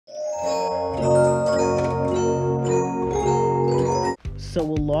So a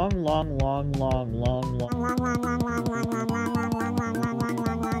long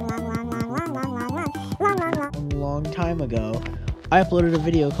time ago, I uploaded a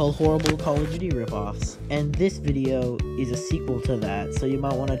video called Horrible Call of Duty Ripoffs, and this video is a sequel to that, so you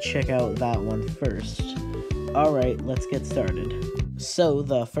might want to check out that one first. Alright, let's get started. So,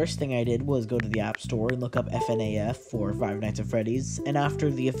 the first thing I did was go to the App Store and look up FNAF for Five Nights at Freddy's, and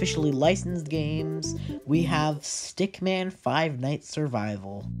after the officially licensed games, we have Stickman 5 Nights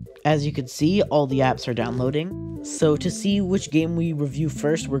Survival. As you can see, all the apps are downloading, so to see which game we review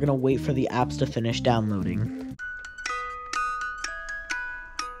first, we're gonna wait for the apps to finish downloading.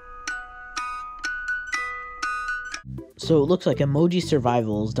 So it looks like Emoji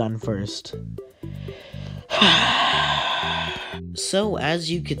Survival is done first. So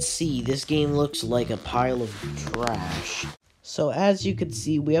as you could see, this game looks like a pile of trash. So as you could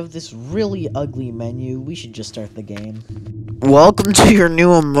see, we have this really ugly menu. We should just start the game. Welcome to your new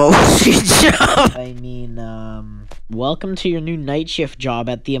emoji job! Welcome to your new night shift job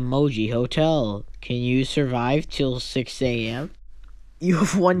at the Emoji Hotel. Can you survive till 6 a.m.? You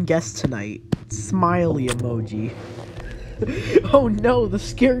have one guest tonight. Smiley emoji. Oh no, the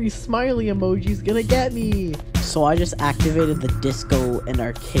scary smiley emoji's gonna get me! So I just activated the disco and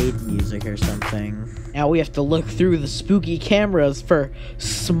arcade music or something. Now we have to look through the spooky cameras for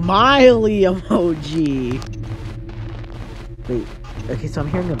smiley emoji! Wait, okay, so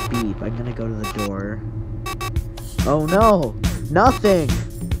I'm hearing a beep. I'm gonna go to the door. Oh no! Nothing!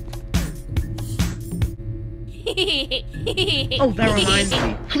 Oh, that reminds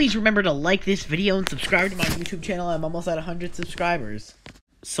me. Please remember to like this video and subscribe to my YouTube channel. I'm almost at 100 subscribers.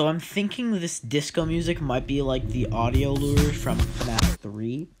 So I'm thinking this disco music might be like the audio lure from Fnaf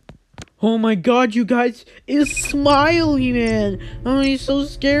 3. Oh my god, you guys, it's Smiley Man! Oh, he's so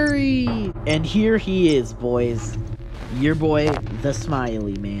scary! And here he is, boys. Your boy, the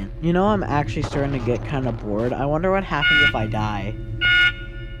Smiley Man. You know, I'm actually starting to get kind of bored. I wonder what happens if I die.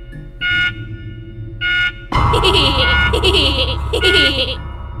 And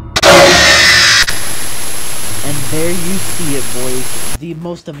there you see it, boys. The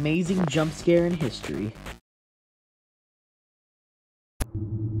most amazing jump scare in history.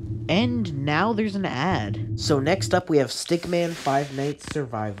 And now there's an ad. So next up we have Stickman 5 Nights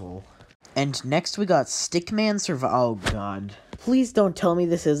Survival. And next we got Stickman Survival. Oh god. Please don't tell me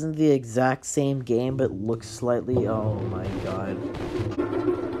this isn't the exact same game but looks slightly... Oh my god.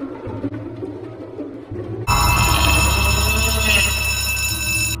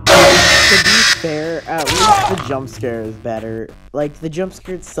 To be fair, at least the jump scare is better. Like, the jump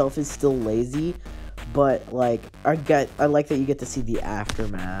scare itself is still lazy, but, like, I like that you get to see the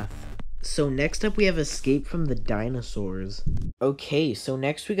aftermath. So next up we have Escape from the Dinosaurs. Okay, so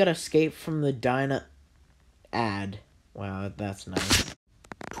next we got Escape from the ad. Wow, that's nice.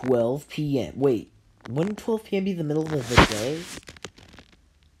 12 p.m. Wait, wouldn't 12 p.m. be the middle of the day?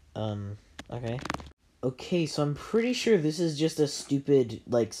 Okay. Okay, so I'm pretty sure this is just a stupid,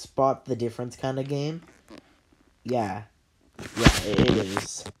 like, spot the difference kind of game. Yeah. Yeah, it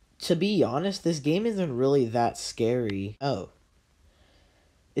is. To be honest, this game isn't really that scary. Oh.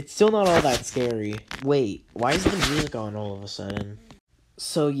 It's still not all that scary. Wait, why is the music on all of a sudden?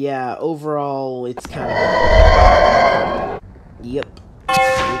 So yeah, overall, it's kind of... Yep.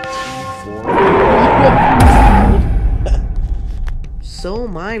 18-4. So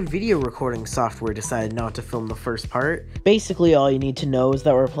my video recording software decided not to film the first part. Basically all you need to know is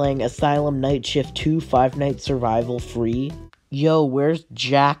that we're playing Asylum Night Shift 2 5 Nights Survival free. Yo, where's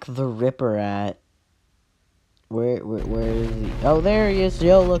Jack the Ripper at? Where is he? Oh, there he is.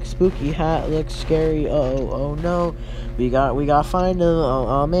 Yo, looks spooky, hat looks scary. Oh no. We gotta find him.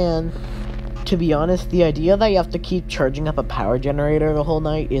 Oh man. To be honest, the idea that you have to keep charging up a power generator the whole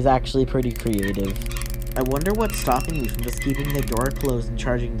night is actually pretty creative. I wonder what's stopping you from just keeping the door closed and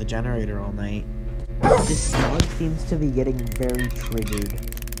charging the generator all night. This dog seems to be getting very triggered.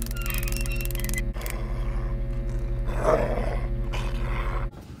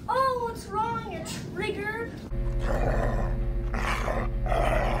 Oh, what's wrong? You're triggered?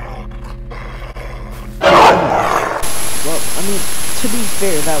 Well, I mean, to be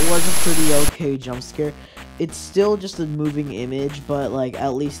fair, that was a pretty okay jump scare. It's still just a moving image, but, like,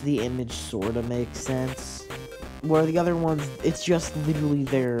 at least the image sorta makes sense. Where the other ones, it's just literally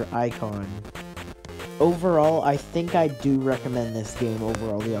their icon. Overall, I think I do recommend this game over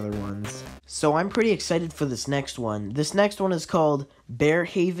all the other ones. So I'm pretty excited for this next one. This next one is called Bear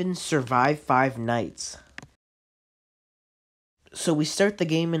Haven Survive 5 Nights. So we start the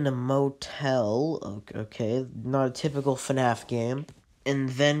game in a motel. Okay, not a typical FNAF game. And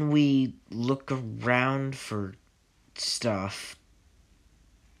then we look around for stuff.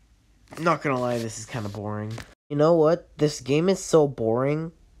 Not gonna lie, this is kind of boring. You know what? This game is so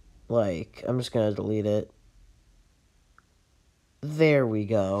boring. Like, I'm just gonna delete it. There we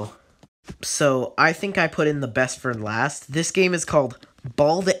go. So, I think I put in the best for last. This game is called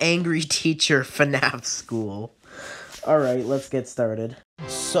Bald Angry Teacher Fnaf School. Alright, let's get started.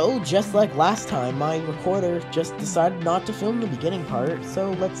 So, just like last time, my recorder just decided not to film the beginning part,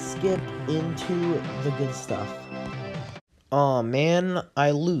 so let's skip into the good stuff. Aw, man,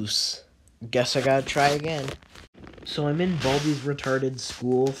 I loose. Guess I gotta try again. So I'm in Baldy's retarded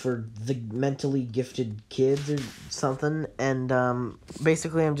school for the mentally gifted kids or something, and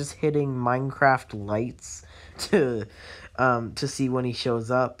basically I'm just hitting Minecraft lights to see when he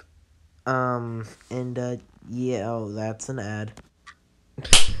shows up. Yeah, oh, that's an ad.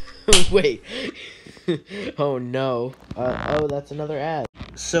 Wait. Oh no. Oh, that's another ad.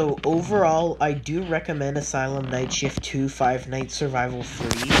 So overall, I do recommend Asylum Night Shift 2 5 Nights Survival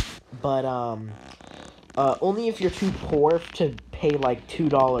free, but only if you're too poor to pay like $2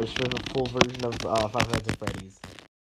 for the full version of Five Nights at Freddy's.